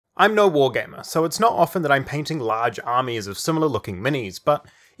I'm no wargamer, so it's not often that I'm painting large armies of similar looking minis, but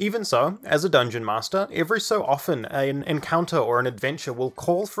even so, as a dungeon master, every so often an encounter or an adventure will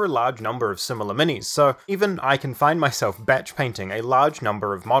call for a large number of similar minis, so even I can find myself batch painting a large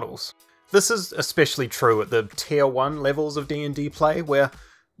number of models. This is especially true at the tier 1 levels of D&D play, where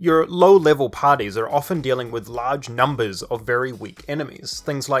your low-level parties are often dealing with large numbers of very weak enemies,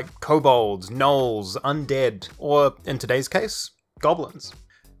 things like kobolds, gnolls, undead, or, in today's case, goblins.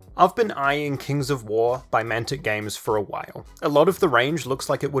 I've been eyeing Kings of War by Mantic Games for a while. A lot of the range looks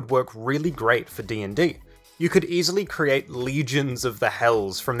like it would work really great for D&D. You could easily create legions of the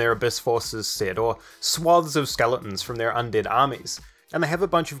Hells from their Abyss Forces set, or swaths of skeletons from their undead armies. And they have a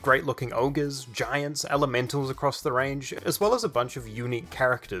bunch of great looking ogres, giants, elementals across the range, as well as a bunch of unique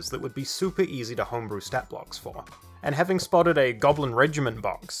characters that would be super easy to homebrew stat blocks for. And having spotted a Goblin Regiment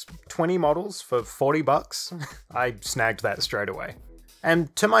box, 20 models for 40 bucks, I snagged that straight away.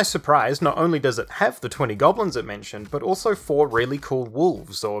 And to my surprise, not only does it have the 20 goblins it mentioned, but also 4 really cool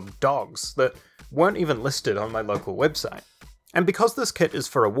wolves or dogs that weren't even listed on my local website. And because this kit is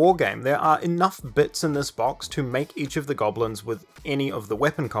for a wargame, there are enough bits in this box to make each of the goblins with any of the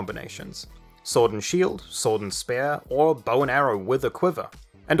weapon combinations. Sword and shield, sword and spear, or bow and arrow with a quiver.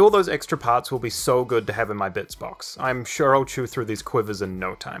 And all those extra parts will be so good to have in my bits box. I'm sure I'll chew through these quivers in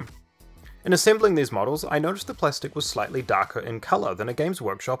no time. In assembling these models, I noticed the plastic was slightly darker in colour than a Games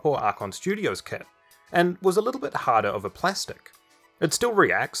Workshop or Archon Studios kit, and was a little bit harder of a plastic. It still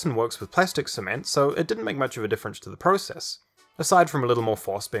reacts and works with plastic cement, so it didn't make much of a difference to the process, aside from a little more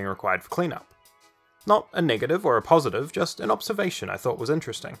force being required for cleanup. Not a negative or a positive, just an observation I thought was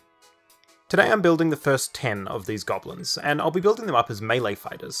interesting. Today I'm building the first 10 of these goblins, and I'll be building them up as melee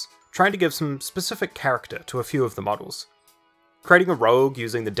fighters, trying to give some specific character to a few of the models. Creating a rogue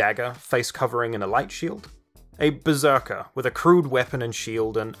using the dagger, face covering and a light shield. A berserker with a crude weapon and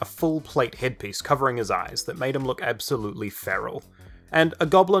shield and a full plate headpiece covering his eyes that made him look absolutely feral. And a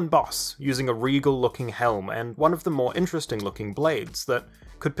goblin boss using a regal looking helm and one of the more interesting looking blades that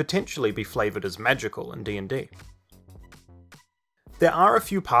could potentially be flavoured as magical in D&D. There are a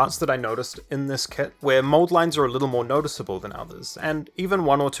few parts that I noticed in this kit where mold lines are a little more noticeable than others, and even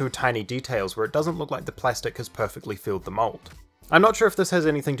 1 or 2 tiny details where it doesn't look like the plastic has perfectly filled the mold. I'm not sure if this has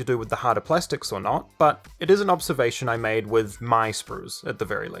anything to do with the harder plastics or not, but it is an observation I made with my sprues at the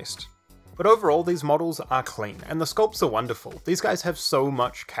very least. But overall, these models are clean, and the sculpts are wonderful. These guys have so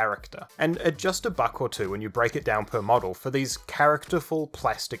much character, and at just $1 or $2 when you break it down per model for these characterful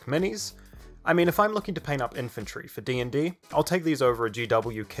plastic minis, I mean, if I'm looking to paint up infantry for D&D, I'll take these over a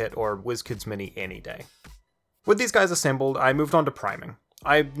GW kit or a WizKids mini any day. With these guys assembled, I moved on to priming.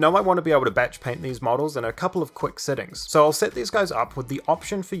 I know I want to be able to batch paint these models in a couple of quick settings, so I'll set these guys up with the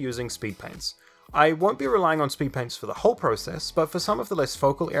option for using speed paints. I won't be relying on speed paints for the whole process, but for some of the less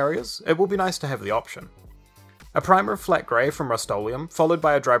focal areas, it will be nice to have the option. A primer of flat grey from Rust-Oleum, followed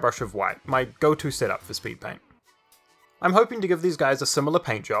by a dry brush of white, my go-to setup for speed paint. I'm hoping to give these guys a similar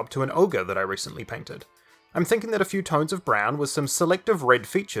paint job to an Ogre that I recently painted. I'm thinking that a few tones of brown with some selective red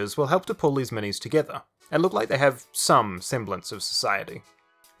features will help to pull these minis together, and look like they have some semblance of society.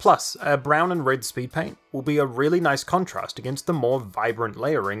 Plus, a brown and red speed paint will be a really nice contrast against the more vibrant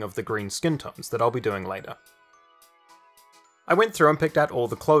layering of the green skin tones that I'll be doing later. I went through and picked out all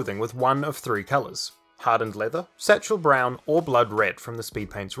the clothing with one of 3 colours: hardened leather, satchel brown, or blood red from the speed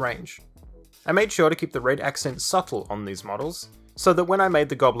paints range. I made sure to keep the red accent subtle on these models, so that when I made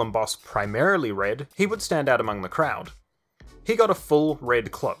the goblin boss primarily red, he would stand out among the crowd. He got a full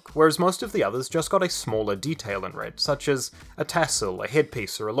red cloak, whereas most of the others just got a smaller detail in red, such as a tassel, a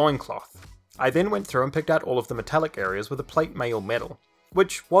headpiece, or a loincloth. I then went through and picked out all of the metallic areas with a plate mail metal,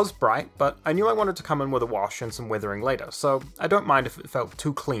 which was bright, but I knew I wanted to come in with a wash and some weathering later, so I don't mind if it felt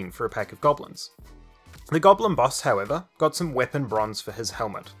too clean for a pack of goblins. The goblin boss, however, got some weapon bronze for his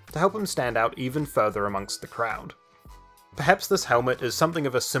helmet, to help him stand out even further amongst the crowd. Perhaps this helmet is something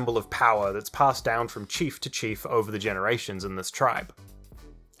of a symbol of power that's passed down from chief to chief over the generations in this tribe.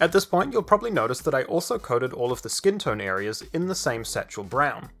 At this point, you'll probably notice that I also coated all of the skin tone areas in the same satchel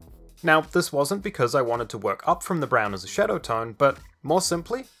brown. Now, this wasn't because I wanted to work up from the brown as a shadow tone, but more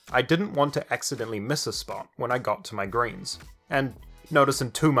simply, I didn't want to accidentally miss a spot when I got to my greens, and notice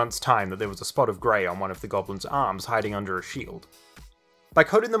in 2 months' time that there was a spot of grey on one of the goblin's arms hiding under a shield. By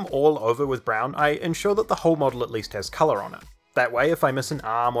coating them all over with brown, I ensure that the whole model at least has colour on it. That way, if I miss an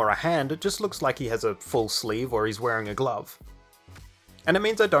arm or a hand, it just looks like he has a full sleeve or he's wearing a glove. And it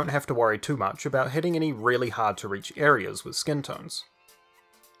means I don't have to worry too much about hitting any really hard to reach areas with skin tones.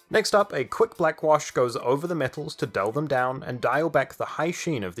 Next up, a quick black wash goes over the metals to dull them down and dial back the high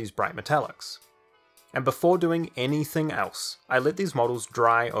sheen of these bright metallics. and before doing anything else, I let these models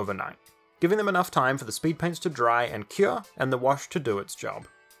dry overnight, giving them enough time for the speed paints to dry and cure, and the wash to do its job.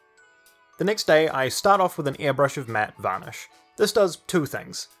 The next day, I start off with an airbrush of matte varnish. This does two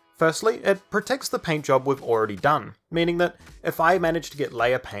things. Firstly, it protects the paint job we've already done, meaning that if I manage to get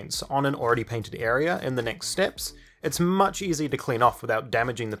layer paints on an already painted area in the next steps, it's much easier to clean off without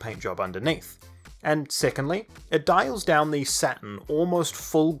damaging the paint job underneath. And secondly, it dials down the satin, almost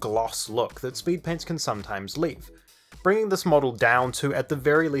full gloss look that speed paints can sometimes leave, bringing this model down to at the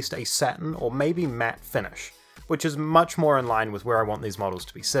very least a satin or maybe matte finish, which is much more in line with where I want these models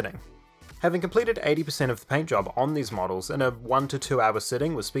to be sitting. Having completed 80% of the paint job on these models in a 1 to 2 hour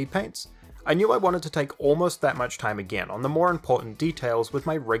sitting with speed paints, I knew I wanted to take almost that much time again on the more important details with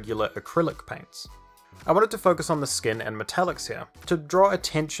my regular acrylic paints. I wanted to focus on the skin and metallics here, to draw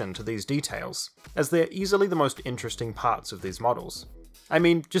attention to these details, as they're easily the most interesting parts of these models. I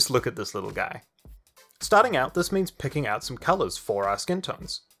mean, just look at this little guy. Starting out, this means picking out some colours for our skin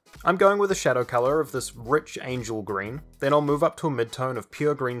tones. I'm going with a shadow colour of this rich angel green, then I'll move up to a midtone of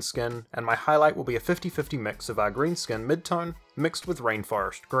pure green skin, and my highlight will be a 50-50 mix of our green skin midtone mixed with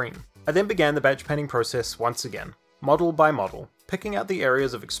rainforest green. I then began the batch painting process once again, model by model, picking out the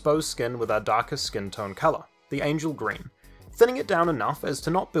areas of exposed skin with our darkest skin tone colour, the angel green, thinning it down enough as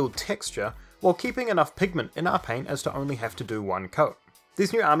to not build texture, while keeping enough pigment in our paint as to only have to do one coat.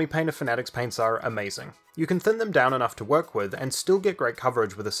 These new Army Painter Fanatics paints are amazing. You can thin them down enough to work with and still get great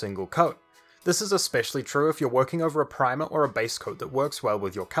coverage with a single coat. This is especially true if you're working over a primer or a base coat that works well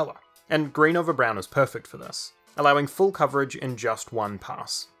with your colour, and green over brown is perfect for this, allowing full coverage in just one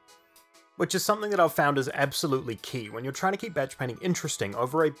pass. Which is something that I've found is absolutely key when you're trying to keep batch painting interesting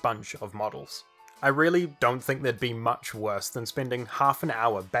over a bunch of models. I really don't think there'd be much worse than spending half an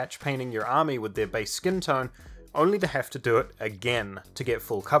hour batch painting your army with their base skin tone, only to have to do it again to get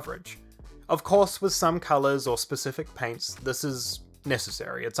full coverage. Of course, with some colours or specific paints, this is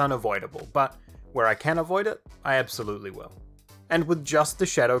necessary, it's unavoidable, but where I can avoid it, I absolutely will. And with just the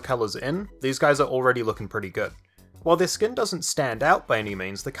shadow colours in, these guys are already looking pretty good. While their skin doesn't stand out by any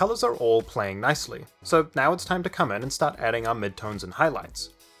means, the colours are all playing nicely, so now it's time to come in and start adding our midtones and highlights.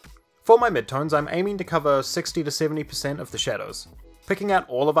 For my midtones, I'm aiming to cover 60 to 70% of the shadows, picking out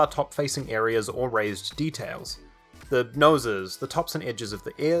all of our top-facing areas or raised details. The noses, the tops and edges of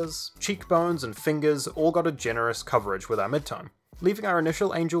the ears, cheekbones and fingers all got a generous coverage with our midtone, leaving our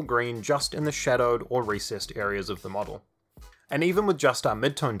initial angel green just in the shadowed or recessed areas of the model. And even with just our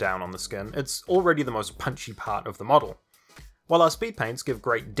midtone down on the skin, it's already the most punchy part of the model. While our speed paints give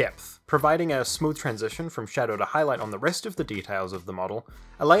great depth, providing a smooth transition from shadow to highlight on the rest of the details of the model,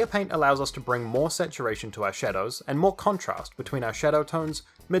 a layer paint allows us to bring more saturation to our shadows and more contrast between our shadow tones,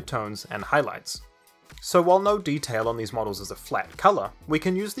 midtones, and highlights. So while no detail on these models is a flat colour, we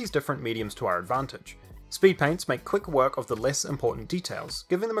can use these different mediums to our advantage. Speed paints make quick work of the less important details,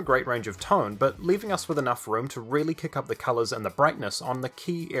 giving them a great range of tone, but leaving us with enough room to really kick up the colours and the brightness on the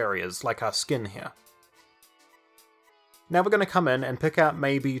key areas like our skin here. Now we're going to come in and pick out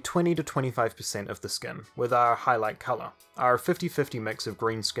maybe 20 to 25% of the skin with our highlight colour, our 50-50 mix of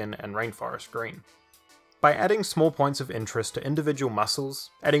green skin and rainforest green. By adding small points of interest to individual muscles,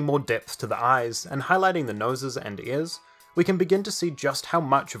 adding more depth to the eyes, and highlighting the noses and ears, we can begin to see just how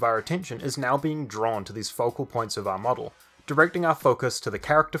much of our attention is now being drawn to these focal points of our model, directing our focus to the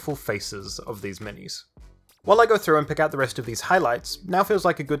characterful faces of these minis. While I go through and pick out the rest of these highlights, now feels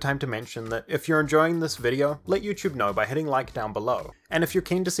like a good time to mention that if you're enjoying this video, let YouTube know by hitting like down below. And if you're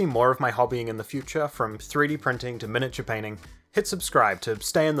keen to see more of my hobbying in the future, from 3D printing to miniature painting, hit subscribe to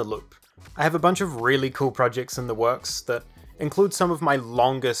stay in the loop. I have a bunch of really cool projects in the works that include some of my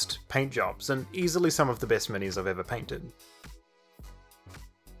longest paint jobs and easily some of the best minis I've ever painted.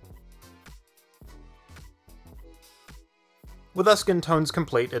 With our skin tones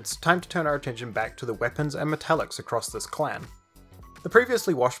complete, it's time to turn our attention back to the weapons and metallics across this clan. The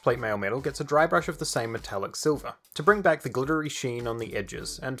previously washed plate mail metal gets a dry brush of the same metallic silver, to bring back the glittery sheen on the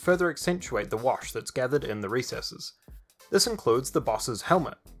edges and further accentuate the wash that's gathered in the recesses. This includes the boss's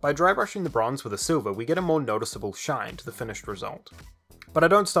helmet. By dry brushing the bronze with a silver, we get a more noticeable shine to the finished result. But I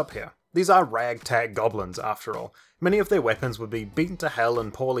don't stop here. These are ragtag goblins after all. Many of their weapons would be beaten to hell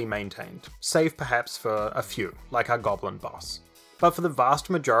and poorly maintained, save perhaps for a few, like our goblin boss. But for the vast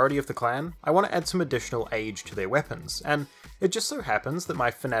majority of the clan, I want to add some additional age to their weapons, and it just so happens that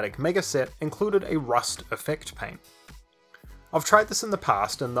my Fanatic Mega set included a rust effect paint. I've tried this in the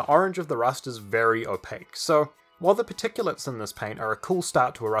past, and the orange of the rust is very opaque, so while the particulates in this paint are a cool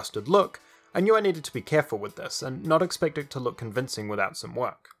start to a rusted look, I knew I needed to be careful with this, and not expect it to look convincing without some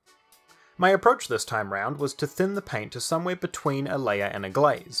work. My approach this time round was to thin the paint to somewhere between a layer and a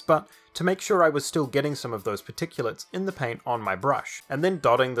glaze, but to make sure I was still getting some of those particulates in the paint on my brush, and then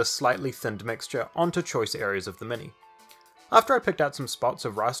dotting this slightly thinned mixture onto choice areas of the mini. After I picked out some spots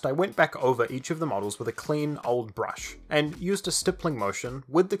of rust, I went back over each of the models with a clean, old brush, and used a stippling motion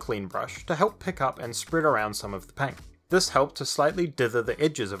with the clean brush to help pick up and spread around some of the paint. This helped to slightly dither the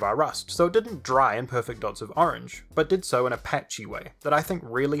edges of our rust, so it didn't dry in perfect dots of orange, but did so in a patchy way that I think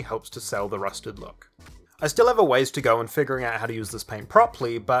really helps to sell the rusted look. I still have a ways to go in figuring out how to use this paint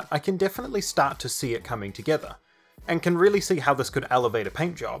properly, but I can definitely start to see it coming together, and can really see how this could elevate a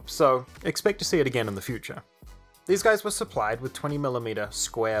paint job, so expect to see it again in the future. These guys were supplied with 20mm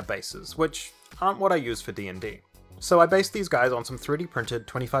square bases, which aren't what I use for D&D. So I based these guys on some 3D printed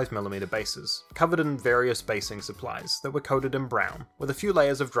 25mm bases, covered in various basing supplies that were coated in brown, with a few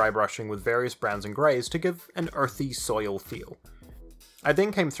layers of dry brushing with various browns and greys to give an earthy soil feel. I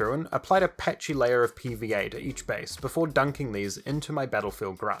then came through and applied a patchy layer of PVA to each base before dunking these into my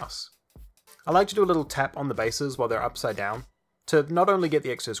battlefield grass. I like to do a little tap on the bases while they're upside down, to not only get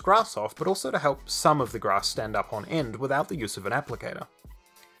the excess grass off, but also to help some of the grass stand up on end without the use of an applicator.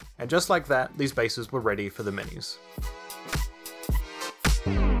 And just like that, these bases were ready for the minis.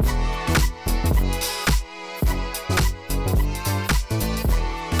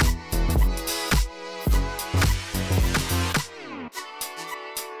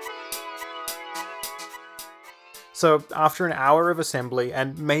 So after an hour of assembly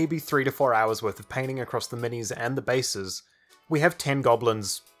and maybe 3 to 4 hours worth of painting across the minis and the bases, we have 10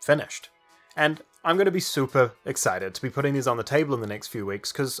 goblins finished. And I'm going to be super excited to be putting these on the table in the next few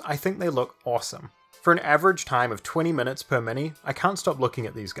weeks because I think they look awesome. For an average time of 20 minutes per mini, I can't stop looking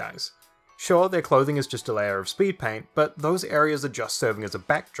at these guys. Sure, their clothing is just a layer of speed paint, but those areas are just serving as a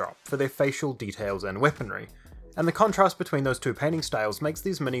backdrop for their facial details and weaponry, and the contrast between those two painting styles makes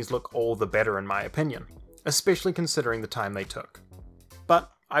these minis look all the better in my opinion, especially considering the time they took.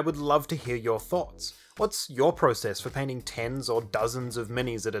 But I would love to hear your thoughts. What's your process for painting tens or dozens of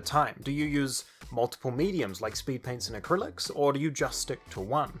minis at a time? Do you use multiple mediums like speed paints and acrylics, or do you just stick to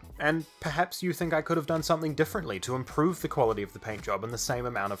one? And perhaps you think I could have done something differently to improve the quality of the paint job in the same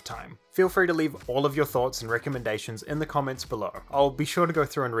amount of time. Feel free to leave all of your thoughts and recommendations in the comments below. I'll be sure to go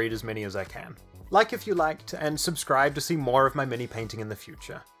through and read as many as I can. Like if you liked, and subscribe to see more of my mini painting in the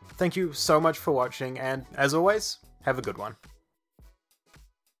future. Thank you so much for watching, and as always, have a good one.